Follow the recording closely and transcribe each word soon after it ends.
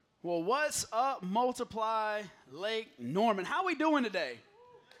Well, what's up, Multiply Lake Norman? How we doing today?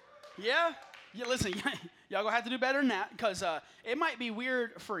 Yeah? Yeah, listen, y'all gonna have to do better than that because it might be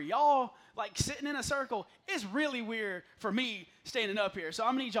weird for y'all, like sitting in a circle. It's really weird for me standing up here. So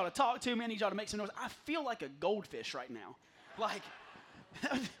I'm gonna need y'all to talk to me. I need y'all to make some noise. I feel like a goldfish right now. Like,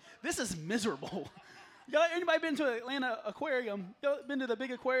 this is miserable. Anybody been to Atlanta Aquarium? Y'all been to the big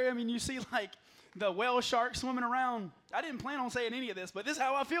aquarium and you see like the whale shark swimming around? I didn't plan on saying any of this, but this is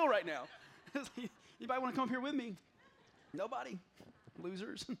how I feel right now. Anybody want to come up here with me? Nobody?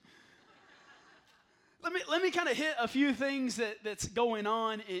 Losers. Let me kind of hit a few things that's going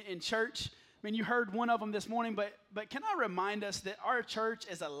on in church. I mean, you heard one of them this morning, but can I remind us that our church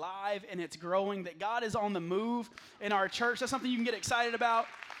is alive and it's growing, that God is on the move in our church. That's something you can get excited about.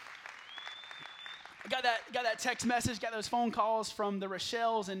 Got that text message, got those phone calls from the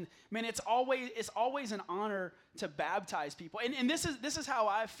Rochelles, and man, it's always an honor to baptize people. And this is how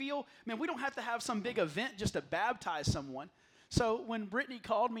I feel. Man, we don't have to have some big event just to baptize someone. So when Brittany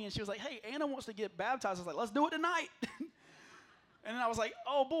called me and she was like, "Hey, Anna wants to get baptized," I was like, "Let's do it tonight." And then I was like,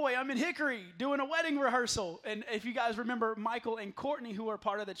 "Oh boy, I'm in Hickory doing a wedding rehearsal." And if you guys remember Michael and Courtney, who are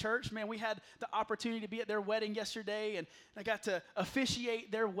part of the church, man, we had the opportunity to be at their wedding yesterday, and I got to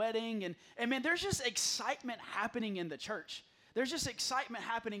officiate their wedding. And man, there's just excitement happening in the church. There's just excitement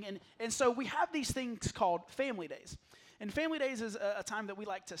happening. And so we have these things called family days. And family days is a time that we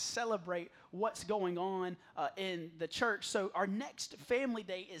like to celebrate what's going on in the church. So our next family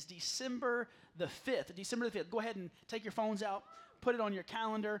day is December the 5th. December the 5th. Go ahead and take your phones out. Put it on your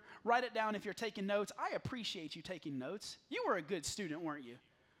calendar. Write it down if you're taking notes. I appreciate you taking notes. You were a good student, weren't you?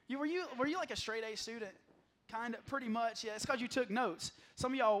 Were you like a straight A student? Kind of, pretty much. Yeah, it's because you took notes.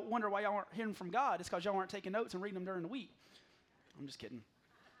 Some of y'all wonder why y'all aren't hearing from God. It's because y'all aren't taking notes and reading them during the week. I'm just kidding.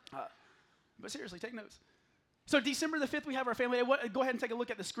 But seriously, take notes. So December the 5th, we have our family day. Go ahead and take a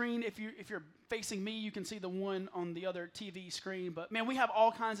look at the screen. If you're facing me, you can see the one on the other TV screen. But, man, we have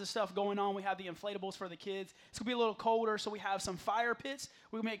all kinds of stuff going on. We have the inflatables for the kids. It's going to be a little colder, so we have some fire pits.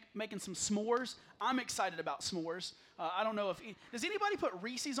 We're making some s'mores. I'm excited about s'mores. I don't know if – does anybody put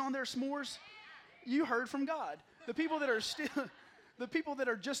Reese's on their s'mores? You heard from God. The people that are still – the people that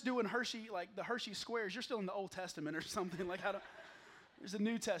are just doing Hershey, like the Hershey squares, you're still in the Old Testament or something. Like there's a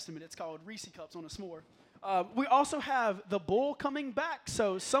New Testament. It's called Reese Cups on a s'more. We also have the Bull coming back,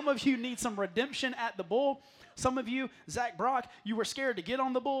 so some of you need some redemption at the Bull. Some of you, Zach Brock, you were scared to get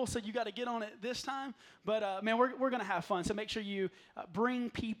on the Bull, so you got to get on it this time. But, man, we're going to have fun, so make sure you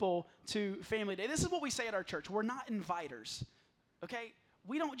bring people to Family Day. This is what we say at our church. We're not inviters, okay?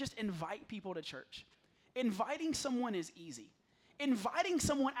 We don't just invite people to church. Inviting someone is easy. Inviting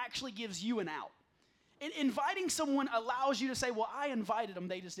someone actually gives you an out. Inviting someone allows you to say, well, I invited them,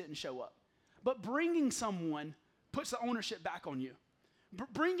 they just didn't show up. But bringing someone puts the ownership back on you.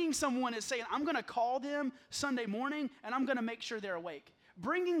 Bringing someone is saying, I'm going to call them Sunday morning, and I'm going to make sure they're awake.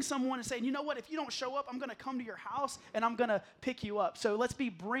 Bringing someone is saying, you know what, if you don't show up, I'm going to come to your house, and I'm going to pick you up. So let's be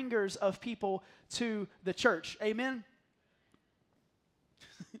bringers of people to the church. Amen?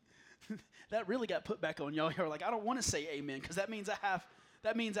 That really got put back on y'all. You're like, I don't want to say amen, because that means I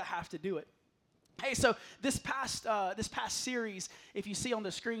have to do it. Hey, so this past series, if you see on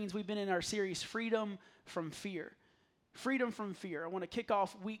the screens, we've been in our series, Freedom from Fear. Freedom from Fear. I want to kick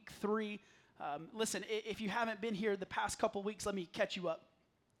off week 3. Listen, if you haven't been here the past couple weeks, let me catch you up.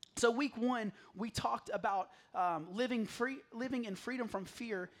 So week 1, we talked about living in freedom from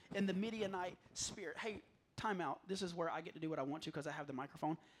fear in the Midianite spirit. Hey, time out. This is where I get to do what I want to because I have the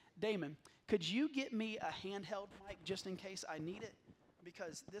microphone. Damon, could you get me a handheld mic just in case I need it?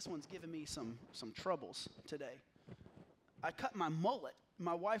 Because this one's giving me some troubles today. I cut my mullet.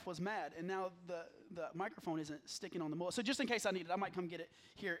 My wife was mad, and now the microphone isn't sticking on the mullet. So just in case I need it, I might come get it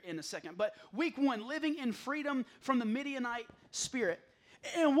here in a second. But week 1, living in freedom from the Midianite spirit.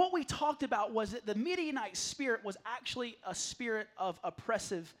 And what we talked about was that the Midianite spirit was actually a spirit of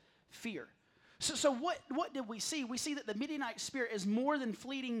oppressive fear. So what did we see? We see that the Midianite spirit is more than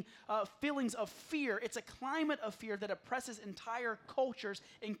fleeting feelings of fear. It's a climate of fear that oppresses entire cultures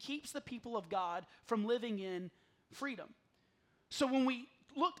and keeps the people of God from living in freedom. So when we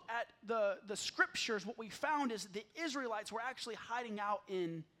looked at the scriptures, what we found is the Israelites were actually hiding out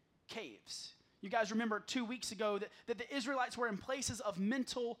in caves. You guys remember 2 weeks ago that the Israelites were in places of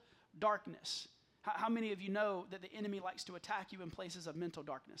mental darkness. How many of you know that the enemy likes to attack you in places of mental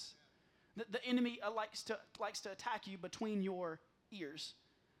darkness? The enemy likes to attack you between your ears.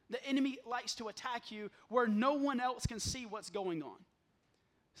 The enemy likes to attack you where no one else can see what's going on.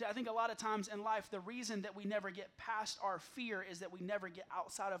 See, I think a lot of times in life, the reason that we never get past our fear is that we never get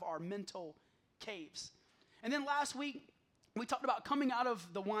outside of our mental caves. And then last week, We talked about coming out of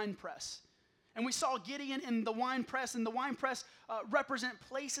the wine press. And we saw Gideon in the wine press, and the wine press represent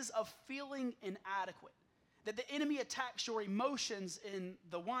places of feeling inadequate. That the enemy attacks your emotions in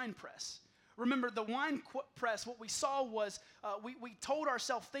the wine press. Remember, the wine press, what we saw was we told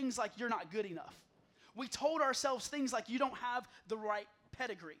ourselves things like you're not good enough. We told ourselves things like you don't have the right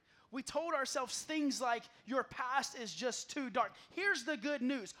pedigree. We told ourselves things like your past is just too dark. Here's the good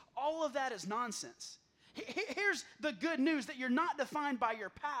news. All of that is nonsense. Here's the good news that you're not defined by your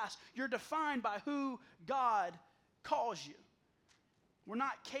past. You're defined by who God calls you. We're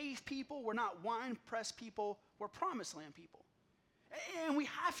not cave people. We're not wine press people. We're promised land people. And we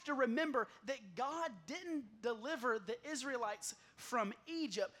have to remember that God didn't deliver the Israelites from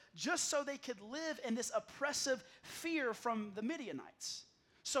Egypt just so they could live in this oppressive fear from the Midianites.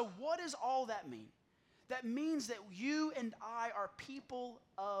 So what does all that mean? That means that you and I are people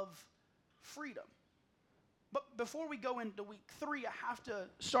of freedom. But before we go into week 3, I have to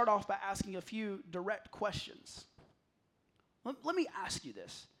start off by asking a few direct questions. Let me ask you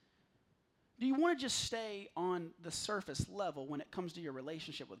this. Do you want to just stay on the surface level when it comes to your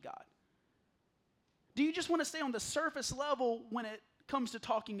relationship with God? Do you just want to stay on the surface level when it comes to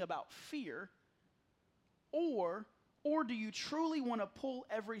talking about fear? Or do you truly want to pull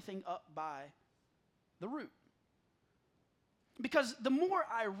everything up by the root? Because the more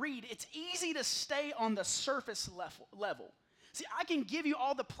I read, it's easy to stay on the surface level. See, I can give you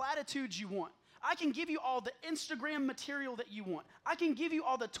all the platitudes you want. I can give you all the Instagram material that you want. I can give you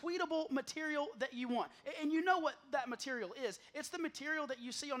all the tweetable material that you want. And you know what that material is. It's the material that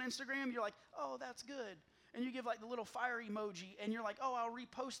you see on Instagram. You're like, oh, that's good. And you give like the little fire emoji. And you're like, oh, I'll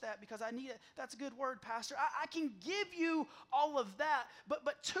repost that because I need it. That's a good word, Pastor. I can give you all of that.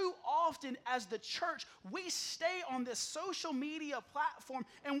 But too often as the church, we stay on this social media platform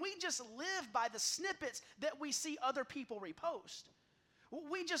and we just live by the snippets that we see other people repost.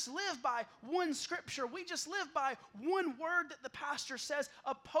 We just live by one scripture. We just live by one word that the pastor says,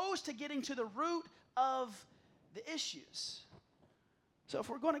 opposed to getting to the root of the issues. So if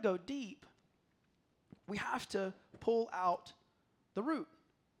we're going to go deep, we have to pull out the root.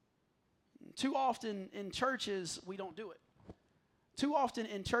 Too often in churches, we don't do it. Too often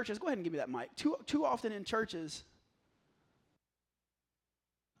in churches, go ahead and give me that mic. Too often in churches,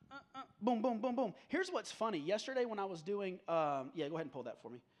 boom, boom, boom, boom. Here's what's funny. Yesterday when I was doing, go ahead and pull that for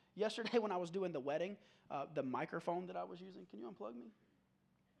me. Yesterday when I was doing the wedding, the microphone that I was using, can you unplug me?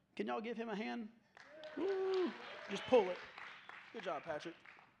 Can y'all give him a hand? Woo. Just pull it. Good job, Patrick.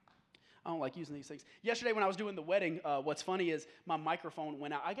 I don't like using these things. Yesterday when I was doing the wedding, what's funny is my microphone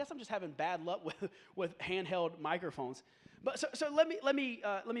went out. I guess I'm just having bad luck with handheld microphones. But so let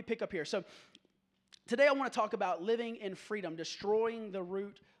me pick up here. So today I want to talk about living in freedom, destroying the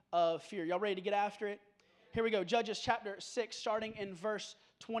root of fear. Y'all ready to get after it? Here we go. Judges chapter 6, starting in verse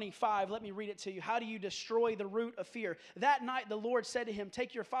 25. Let me read it to you. How do you destroy the root of fear? That night the Lord said to him,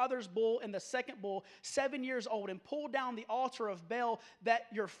 take your father's bull and the second bull, 7 years old, and pull down the altar of Baal that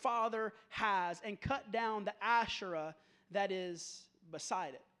your father has, and cut down the Asherah that is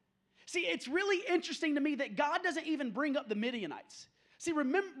beside it. See, it's really interesting to me that God doesn't even bring up the Midianites. See,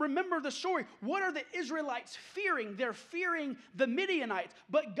 remember the story. What are the Israelites fearing? They're fearing the Midianites.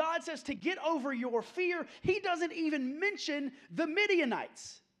 But God says to get over your fear, he doesn't even mention the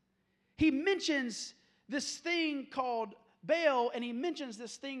Midianites. He mentions this thing called Baal, and he mentions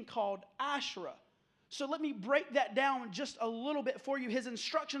this thing called Asherah. So let me break that down just a little bit for you. His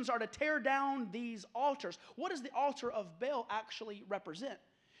instructions are to tear down these altars. What does the altar of Baal actually represent?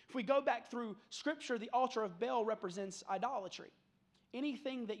 If we go back through Scripture, the altar of Baal represents idolatry.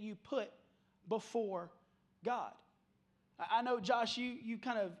 Anything that you put before God. I know, Josh, you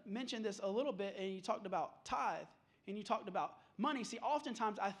kind of mentioned this a little bit, and you talked about tithe, and you talked about money. See,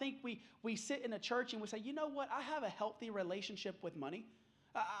 oftentimes I think we sit in a church and we say, you know what, I have a healthy relationship with money.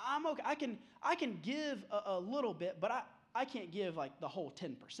 I'm okay. I can give a little bit, but I can't give like the whole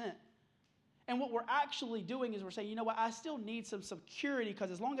 10%. And what we're actually doing is we're saying, you know what, I still need some security,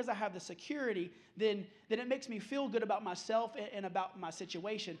 because as long as I have the security, then it makes me feel good about myself and about my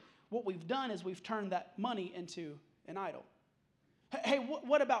situation. What we've done is we've turned that money into an idol. Hey,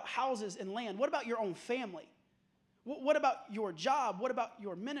 what about houses and land? What about your own family? What about your job? What about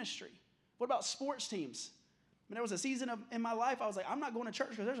your ministry? What about sports teams? I mean, there was a season in my life I was like, I'm not going to church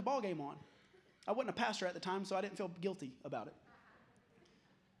because there's a ball game on. I wasn't a pastor at the time, so I didn't feel guilty about it.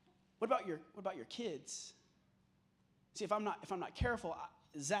 What about your kids? See, if I'm not careful,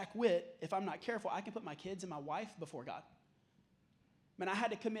 Zach Witt, if I'm not careful, I can put my kids and my wife before God. Man, I had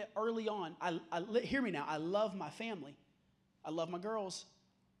to commit early on. Hear me now. I love my family. I love my girls.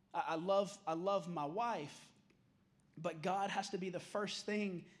 I love my wife. but God has to be the first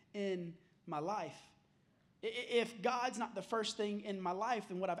thing in my life. If God's not the first thing in my life,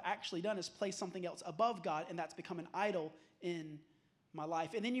 then what I've actually done is place something else above God, and that's become an idol in my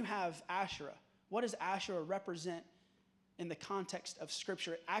life. And then you have Asherah. What does Asherah represent in the context of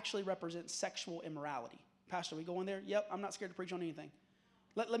Scripture? It actually represents sexual immorality. Pastor, we going there? Yep, I'm not scared to preach on anything.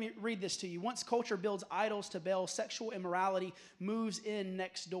 Let me read this to you. Once culture builds idols to Baal, sexual immorality moves in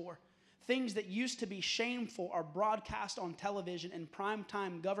next door. Things that used to be shameful are broadcast on television and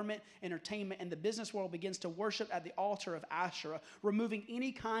primetime government entertainment, and the business world begins to worship at the altar of Asherah, removing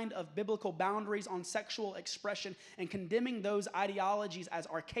any kind of biblical boundaries on sexual expression and condemning those ideologies as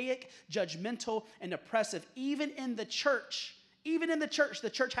archaic, judgmental, and oppressive. Even in the church, the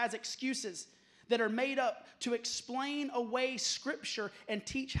church has excuses that are made up to explain away Scripture and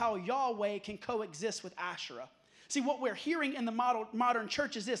teach how Yahweh can coexist with Asherah. See, what we're hearing in the modern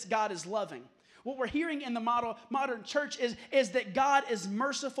church is this: God is loving. What we're hearing in the modern church is that God is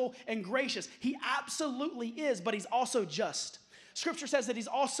merciful and gracious. He absolutely is, but he's also just. Scripture says that he's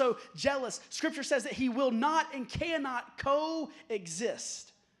also jealous. Scripture says that he will not and cannot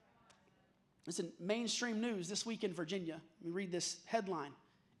coexist. Listen, mainstream news this week in Virginia. Let me read this headline.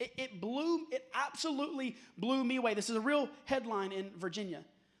 It absolutely blew me away. This is a real headline in Virginia.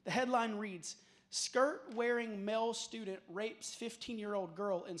 The headline reads, "Skirt-wearing male student rapes 15-year-old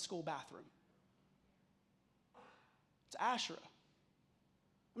girl in school bathroom." It's Asherah.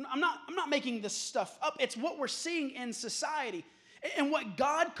 I'm not making this stuff up. It's what we're seeing in society. And what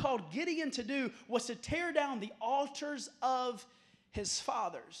God called Gideon to do was to tear down the altars of his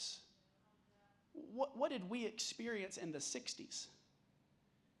fathers. What did we experience in the 60s?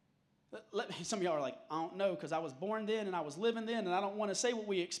 Some of y'all are like, I don't know, because I was born then and I was living then, and I don't want to say what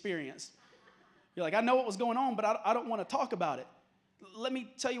we experienced. You're like, I know what was going on, but I don't want to talk about it. Let me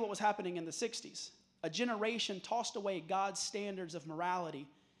tell you what was happening in the 60s. A generation tossed away God's standards of morality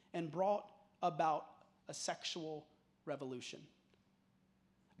and brought about a sexual revolution.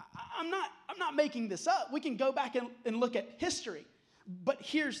 I'm not making this up. We can go back and look at history. But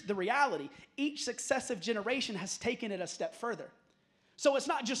here's the reality. Each successive generation has taken it a step further. So it's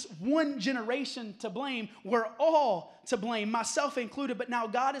not just one generation to blame. We're all to blame, myself included. But now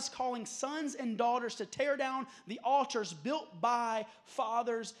God is calling sons and daughters to tear down the altars built by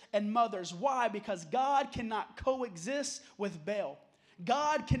fathers and mothers. Why? Because God cannot coexist with Baal.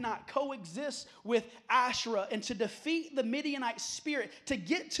 God cannot coexist with Asherah. And to defeat the Midianite spirit, to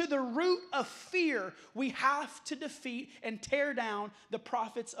get to the root of fear, we have to defeat and tear down the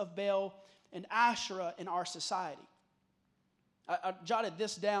prophets of Baal and Asherah in our society. I jotted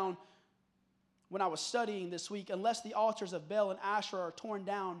this down when I was studying this week. Unless the altars of Baal and Asherah are torn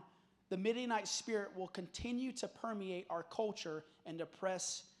down, the Midianite spirit will continue to permeate our culture and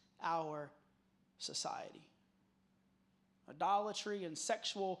oppress our society. Idolatry and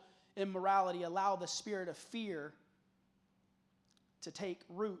sexual immorality allow the spirit of fear to take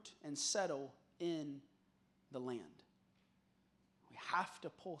root and settle in the land. We have to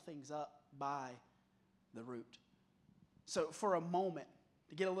pull things up by the root. So for a moment,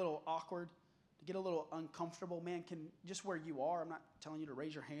 to get a little awkward, to get a little uncomfortable, man, can just where you are, I'm not telling you to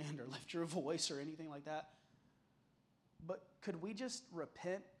raise your hand or lift your voice or anything like that, but could we just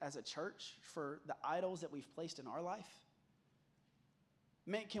repent as a church for the idols that we've placed in our life?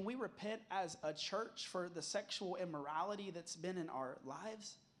 Man, can we repent as a church for the sexual immorality that's been in our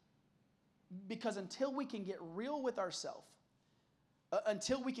lives? Because until we can get real with ourselves,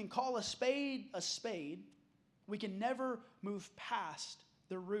 until we can call a spade, we can never move past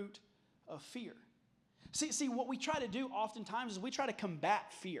the root of fear. See, what we try to do oftentimes is we try to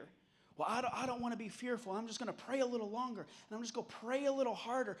combat fear. Well, I don't want to be fearful. I'm just going to pray a little longer, and I'm just going to pray a little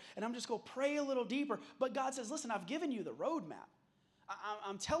harder, and I'm just going to pray a little deeper. But God says, listen, I've given you the roadmap.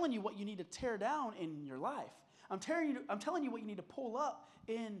 I'm telling you what you need to tear down in your life. I'm telling you what you need to pull up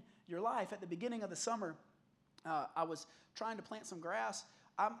in your life. At the beginning of the summer, I was trying to plant some grass.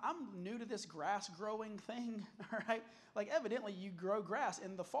 I'm new to this grass growing thing, all right? Like, evidently, you grow grass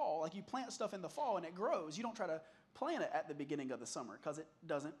in the fall. Like, you plant stuff in the fall, and it grows. You don't try to plant it at the beginning of the summer because it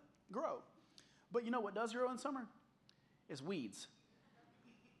doesn't grow. But you know what does grow in summer? Is weeds.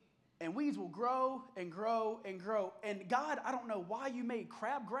 And weeds will grow and grow and grow. And God, I don't know why you made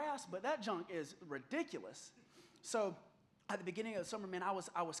crabgrass, but that junk is ridiculous. So at the beginning of the summer, man, I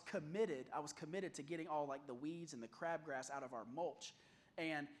was committed. I was committed to getting all like the weeds and the crabgrass out of our mulch.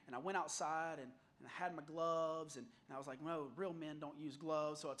 And I went outside and I had my gloves, and I was like, no, real men don't use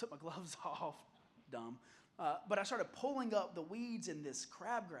gloves. So I took my gloves off. Dumb. But I started pulling up the weeds in this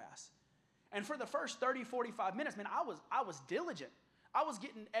crabgrass. And for the first 30, 45 minutes, man, I was diligent. I was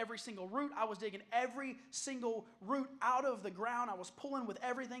getting every single root. I was digging every single root out of the ground. I was pulling with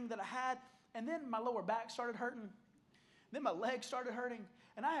everything that I had. And then my lower back started hurting. Then my legs started hurting.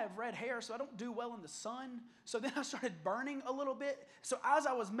 And I have red hair, so I don't do well in the sun. So then I started burning a little bit. So as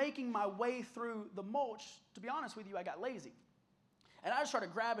I was making my way through the mulch, to be honest with you, I got lazy. And I just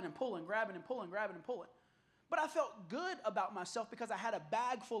started grabbing and pulling, grabbing and pulling, grabbing and pulling. But I felt good about myself because I had a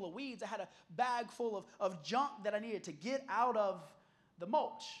bag full of weeds. I had a bag full of junk that I needed to get out of the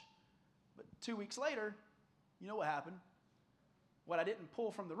mulch. But 2 weeks later, you know what happened? What I didn't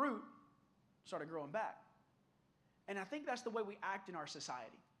pull from the root started growing back. And I think that's the way we act in our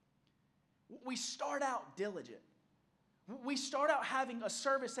society. We start out diligent. We start out having a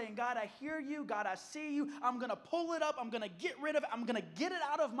service saying, God, I hear you. God, I see you. I'm going to pull it up. I'm going to get rid of it. I'm going to get it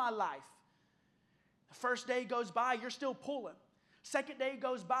out of my life. The first day goes by, you're still pulling. Second day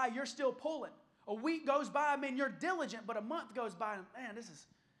goes by, you're still pulling. A week goes by, man, you're diligent, but a month goes by, and man, this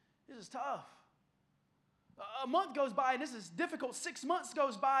is tough. A month goes by, and this is difficult. 6 months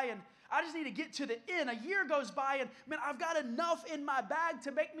goes by, and I just need to get to the end. A year goes by, and man, I've got enough in my bag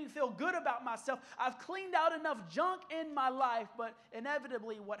to make me feel good about myself. I've cleaned out enough junk in my life, but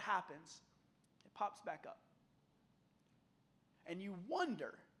inevitably what happens? It pops back up. And you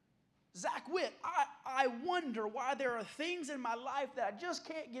wonder, Zach Witt, I wonder why there are things in my life that I just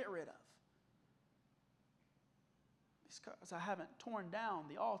can't get rid of. It's because I haven't torn down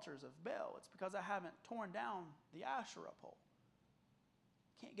the altars of Baal. It's because I haven't torn down the Asherah pole.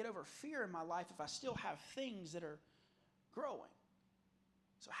 I can't get over fear in my life if I still have things that are growing.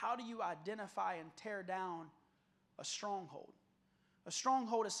 So how do you identify and tear down a stronghold? A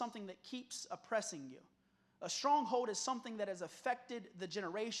stronghold is something that keeps oppressing you. A stronghold is something that has affected the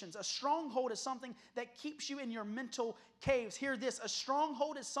generations. A stronghold is something that keeps you in your mental caves. Hear this, a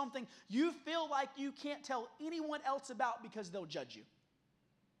stronghold is something you feel like you can't tell anyone else about because they'll judge you.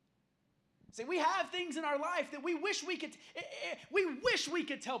 See, we have things in our life that we wish we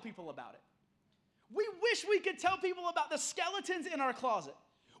could tell people about it. We wish we could tell people about the skeletons in our closet.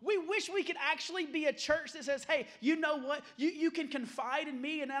 We wish we could actually be a church that says, hey, you know what? You can confide in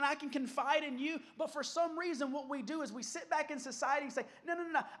me and then I can confide in you. But for some reason, what we do is we sit back in society and say, no.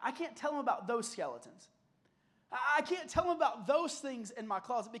 I can't tell them about those skeletons. I can't tell them about those things in my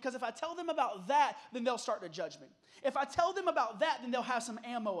closet because if I tell them about that, then they'll start to judge me. If I tell them about that, then they'll have some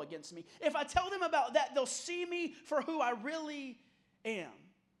ammo against me. If I tell them about that, they'll see me for who I really am.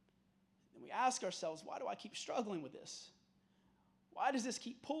 And we ask ourselves, why do I keep struggling with this? Why does this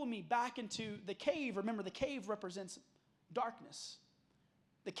keep pulling me back into the cave? Remember, the cave represents darkness.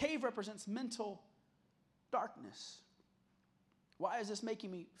 The cave represents mental darkness. Why is this making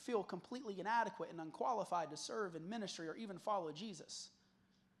me feel completely inadequate and unqualified to serve in ministry or even follow Jesus?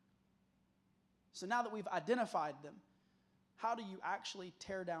 So now that we've identified them, how do you actually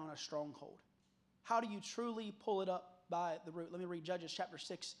tear down a stronghold? How do you truly pull it up by the root? Let me read Judges chapter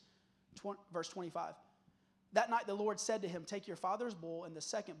 6, verse 25. That night the Lord said to him, take your father's bull and the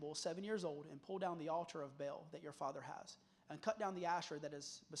second bull, 7 years old, and pull down the altar of Baal that your father has, and cut down the Asherah that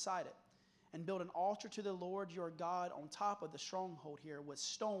is beside it, and build an altar to the Lord your God on top of the stronghold here with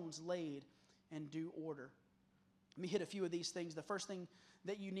stones laid in due order. Let me hit a few of these things. The first thing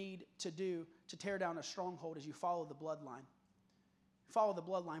that you need to do to tear down a stronghold is you follow the bloodline. Follow the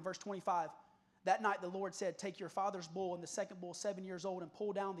bloodline. Verse 25, that night the Lord said, take your father's bull and the second bull, 7 years old, and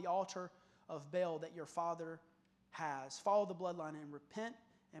pull down the altar of Baal that your father has. Follow the bloodline and repent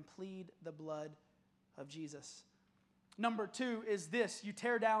and plead the blood of Jesus. Number 2 is this. You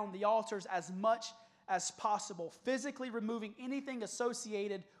tear down the altars as much as possible, physically removing anything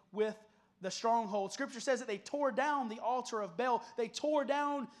associated with the stronghold. Scripture says that they tore down the altar of Baal. They tore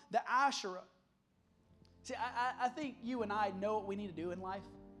down the Asherah. See, I think you and I know what we need to do in life.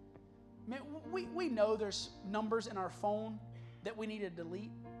 Man, we know there's numbers in our phone that we need to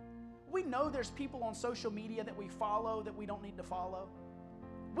delete. We know there's people on social media that we follow that we don't need to follow.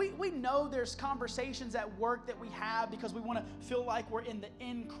 We know there's conversations at work that we have because we want to feel like we're in the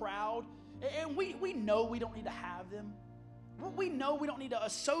in crowd. And we know we don't need to have them. We know we don't need to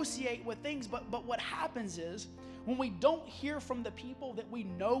associate with things, but what happens is when we don't hear from the people that we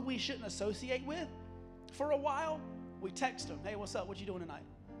know we shouldn't associate with for a while, we text them, hey, what's up? What you doing tonight?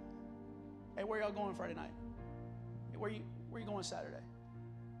 Hey, where y'all going Friday night? Hey, where you going Saturday?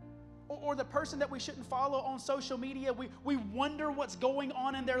 Or the person that we shouldn't follow on social media, we wonder what's going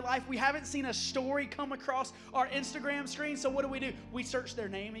on in their life. We haven't seen a story come across our Instagram screen, so what do? We search their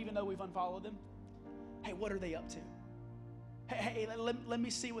name even though we've unfollowed them. Hey, what are they up to? Hey, let me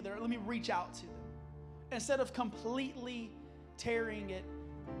see what let me reach out to them. Instead of completely tearing it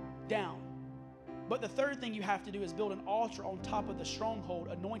down. But the third thing you have to do is build an altar on top of the stronghold,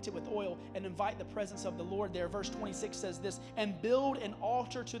 anoint it with oil, and invite the presence of the Lord there. Verse 26 says this, and build an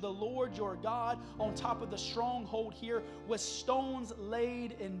altar to the Lord your God on top of the stronghold here with stones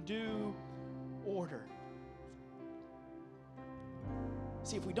laid in due order.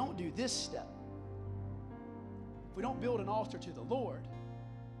 See, if we don't do this step, if we don't build an altar to the Lord,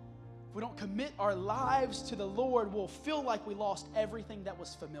 if we don't commit our lives to the Lord, we'll feel like we lost everything that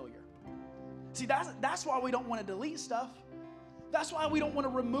was familiar. See, that's why we don't want to delete stuff. That's why we don't want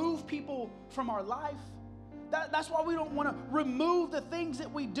to remove people from our life. That's why we don't want to remove the things that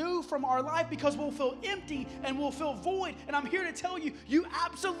we do from our life, because we'll feel empty and we'll feel void. And I'm here to tell you, you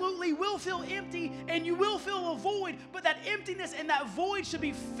absolutely will feel empty and you will feel a void, but that emptiness and that void should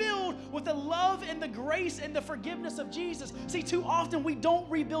be filled with the love and the grace and the forgiveness of Jesus. See, too often we don't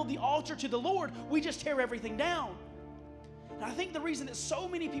rebuild the altar to the Lord. We just tear everything down. And I think the reason that so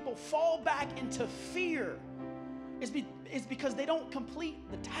many people fall back into fear is because they don't complete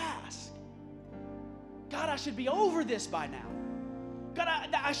the task. God, I should be over this by now. God,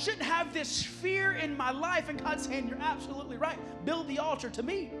 I shouldn't have this fear in my life. And God's saying, you're absolutely right. Build the altar to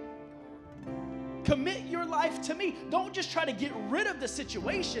me. Commit your life to me. Don't just try to get rid of the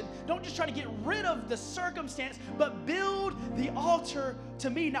situation. Don't just try to get rid of the circumstance, but build the altar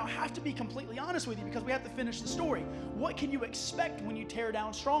to me. Now, I have to be completely honest with you because we have to finish the story. What can you expect when you tear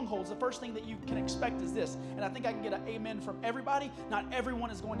down strongholds? The first thing that you can expect is this, and I think I can get an amen from everybody. Not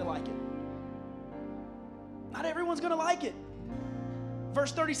everyone is going to like it. Not everyone's going to like it.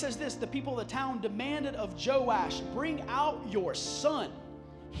 Verse 30 says this, the people of the town demanded of Joash, bring out your son.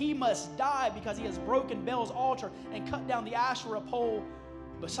 He must die because he has broken Baal's altar and cut down the Asherah pole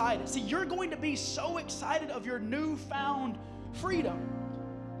beside it. See, you're going to be so excited of your newfound freedom,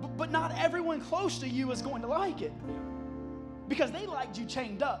 but not everyone close to you is going to like it because they liked you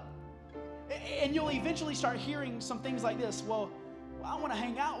chained up. And you'll eventually start hearing some things like this. Well, I don't want to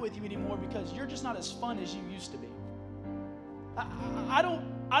hang out with you anymore because you're just not as fun as you used to be. I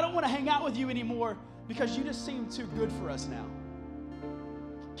don't want to hang out with you anymore because you just seem too good for us now.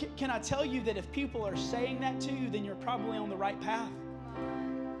 Can I tell you that if people are saying that to you, then you're probably on the right path?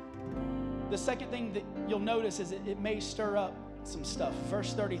 The second thing that you'll notice is it may stir up some stuff.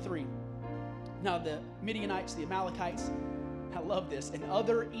 Verse 33. Now the Midianites, the Amalekites, I love this, and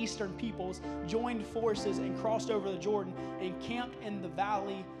other eastern peoples joined forces and crossed over the Jordan and camped in the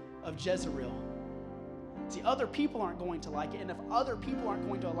valley of Jezreel. See, other people aren't going to like it, and if other people aren't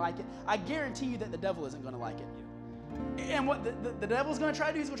going to like it, I guarantee you that the devil isn't going to like it. And what the devil's going to try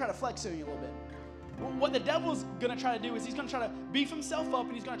to do, he's going to try to flex on you a little bit. What the devil's going to try to do is he's going to try to beef himself up,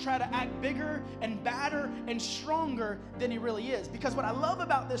 and he's going to try to act bigger and badder and stronger than he really is. Because what I love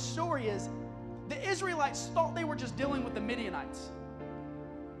about this story is the Israelites thought they were just dealing with the Midianites.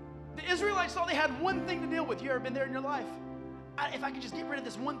 The Israelites thought they had one thing to deal with. You ever been there in your life? If I could just get rid of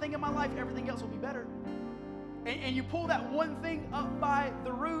this one thing in my life, everything else will be better. And you pull that one thing up by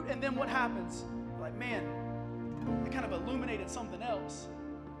the root, and then what happens? You're like, man, I kind of illuminated something else.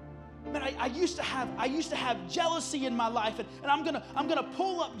 Man, I used to have jealousy in my life, and I'm gonna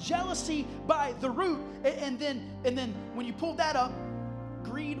pull up jealousy by the root, and then when you pull that up,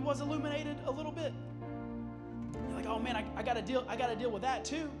 greed was illuminated a little bit. You're like, oh man, I gotta deal with that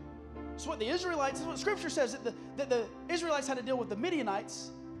too. So what the Israelites, this is what Scripture says, that the Israelites had to deal with the Midianites,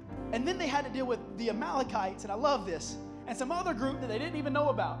 and then they had to deal with the Amalekites, and I love this, and some other group that they didn't even know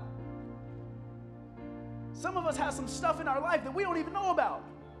about. Some of us have some stuff in our life that we don't even know about.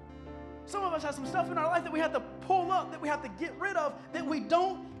 Some of us have some stuff in our life that we have to pull up, that we have to get rid of, that we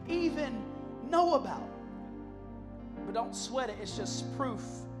don't even know about. But don't sweat it. It's just proof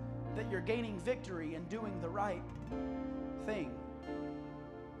that you're gaining victory and doing the right thing.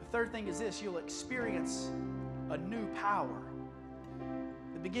 The third thing is this: you'll experience a new power.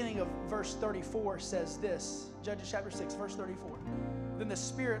 The beginning of verse 34 says this, Judges chapter 6, verse 34. Then the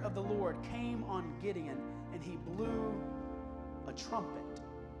Spirit of the Lord came on Gideon, and he blew a trumpet.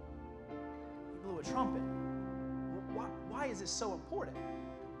 He blew a trumpet. Why is this so important?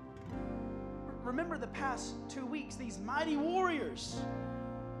 Remember the past 2 weeks, these mighty warriors,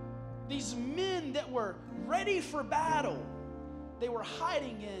 these men that were ready for battle, they were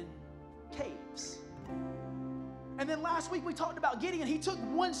hiding in caves. And then last week we talked about Gideon. He took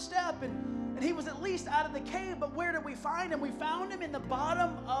one step and he was at least out of the cave, but where did we find him? We found him in the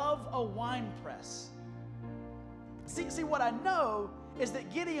bottom of a wine press. See, what I know is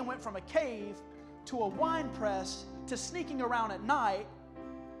that Gideon went from a cave to a wine press to sneaking around at night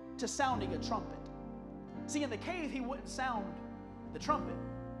to sounding a trumpet. See, in the cave, he wouldn't sound the trumpet.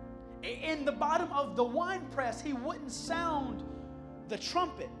 In the bottom of the wine press, he wouldn't sound the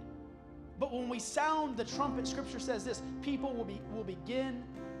trumpet. But when we sound the trumpet, Scripture says this, people will begin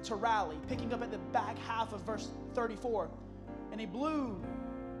to rally. Picking up at the back half of verse 34. And he blew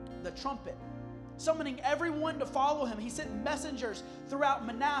the trumpet, summoning everyone to follow him. He sent messengers throughout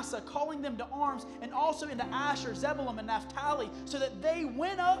Manasseh, calling them to arms, and also into Asher, Zebulun, and Naphtali, so that they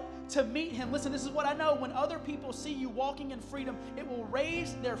went up to meet him. Listen, this is what I know. When other people see you walking in freedom, it will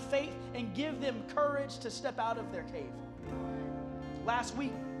raise their faith and give them courage to step out of their cave. Last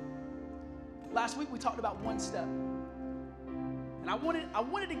week we talked about one step. And I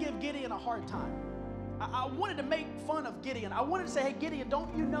wanted to give Gideon a hard time. I wanted to make fun of Gideon. I wanted to say, hey, Gideon,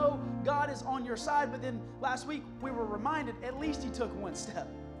 don't you know God is on your side? But then last week we were reminded, at least he took one step.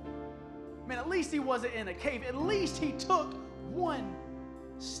 Man, at least he wasn't in a cave. At least he took one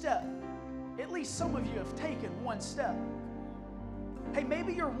step. At least some of you have taken one step. Hey,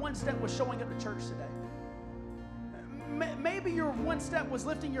 maybe your one step was showing up to church today. Maybe your one step was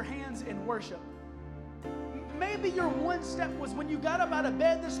lifting your hands in worship. Maybe your one step was when you got up out of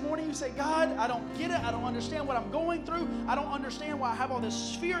bed this morning, you say, God, I don't get it. I don't understand what I'm going through. I don't understand why I have all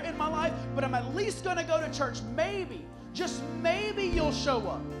this fear in my life, but I'm at least going to go to church. Maybe, just maybe you'll show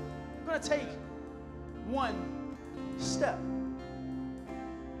up. I'm going to take one step.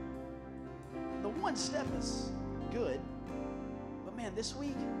 The one step is good, but man, this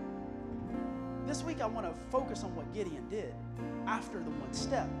week I want to focus on what Gideon did after the one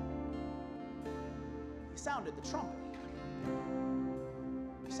step. He sounded the trumpet.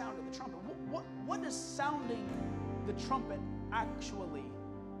 He sounded the trumpet. What does sounding the trumpet actually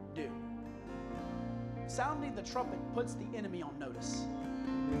do? Sounding the trumpet puts the enemy on notice.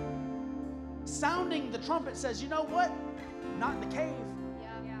 Sounding the trumpet says, you know what? I'm not in the cave.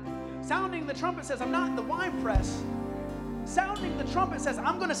 Yeah. Sounding the trumpet says, I'm not in the wine press. Sounding the trumpet says,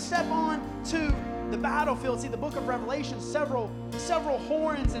 I'm going to step on to the battlefield. See, the book of Revelation, several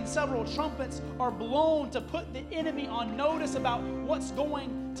horns and several trumpets are blown to put the enemy on notice about what's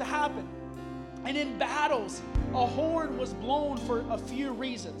going to happen. And in battles, a horn was blown for a few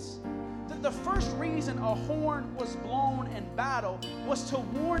reasons. The first reason a horn was blown in battle was to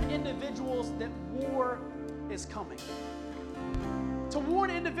warn individuals that war is coming. To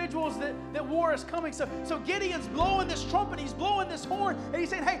warn individuals that war is coming. So Gideon's blowing this trumpet, he's blowing this horn, and he's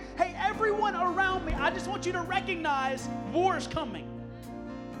saying, hey, everyone around me, I just want you to recognize war is coming.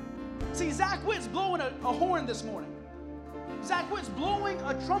 See, Zach Witt's blowing a horn this morning. Zach Witt's blowing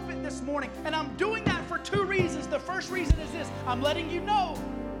a trumpet this morning, and I'm doing that for two reasons. The first reason is this: I'm letting you know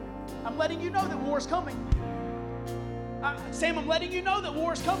that war is coming. Sam, I'm letting you know that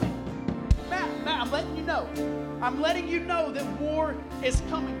war is coming. Matt, I'm letting you know. I'm letting you know that war is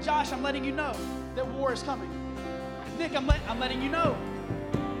coming. Josh, I'm letting you know that war is coming. Nick, I'm letting you know.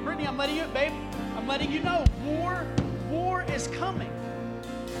 Brittany, I'm letting you, babe, I'm letting you know war is coming.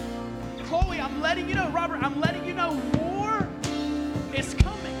 Chloe, I'm letting you know. Robert, I'm letting you know war is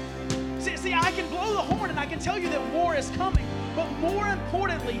coming. See, I can blow the horn and I can tell you that war is coming. But more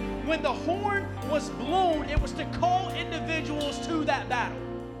importantly, when the horn was blown, it was to call individuals to that battle.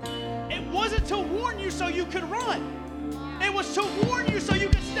 It wasn't to warn you so you could run. It was to warn you so you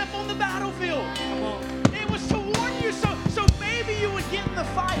could step on the battlefield. It was to warn you so maybe you would get in the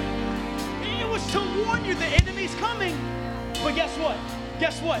fight. It was to warn you the enemy's coming. But guess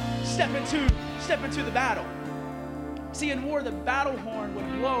what? Step into the battle. See, in war, the battle horn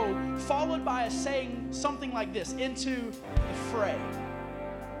would blow, followed by a saying something like this: into the fray.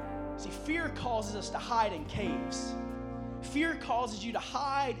 See, fear causes us to hide in caves. Fear causes you to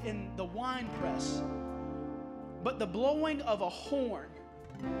hide in the wine press. But the blowing of a horn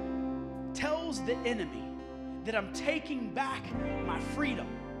tells the enemy that I'm taking back my freedom.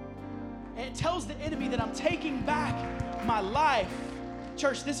 And it tells the enemy that I'm taking back my life.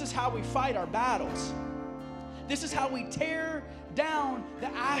 Church, this is how we fight our battles. This is how we tear down the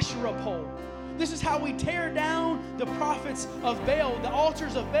Asherah pole. This is how we tear down the prophets of Baal, the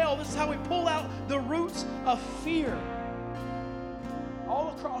altars of Baal. This is how we pull out the roots of fear.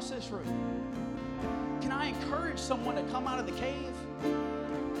 All across this room. Can I encourage someone to come out of the cave?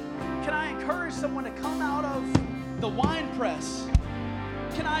 Can I encourage someone to come out of the wine press?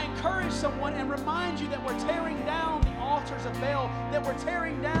 Can I encourage someone and remind you that we're tearing down the altars of Baal, that we're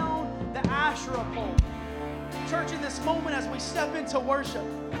tearing down the Asherah pole? Church, in this moment as we step into worship,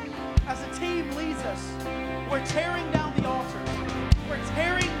 as the team leads us, we're tearing down the altars.